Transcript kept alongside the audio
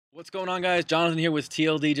What's going on, guys? Jonathan here with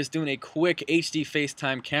TLD, just doing a quick HD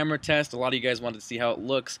FaceTime camera test. A lot of you guys wanted to see how it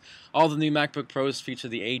looks. All the new MacBook Pros feature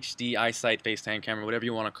the HD EyeSight FaceTime camera, whatever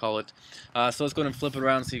you want to call it. So let's go ahead and flip it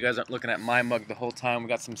around so you guys aren't looking at my mug the whole time. We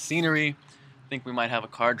got some scenery. I think we might have a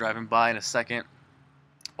car driving by in a second.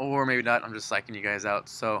 Or maybe not. I'm just psyching you guys out.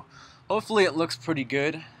 So hopefully it looks pretty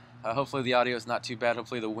good. Hopefully the audio is not too bad.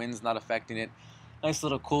 Hopefully the wind's not affecting it. Nice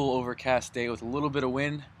little cool overcast day with a little bit of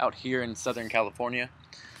wind out here in Southern California.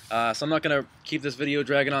 So I'm not going to keep this video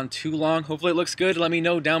dragging on too long. Hopefully it looks good. Let me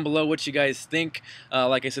know down below what you guys think.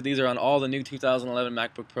 Like I said, these are on all the new 2011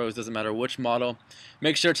 MacBook Pros. Doesn't matter which model.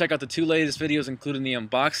 Make sure to check out the two latest videos, including the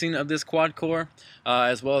unboxing of this quad-core,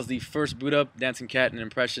 as well as the first boot up, Dancing Cat, and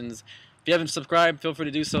impressions. If you haven't subscribed, feel free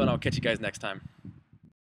to do so, and I'll catch you guys next time.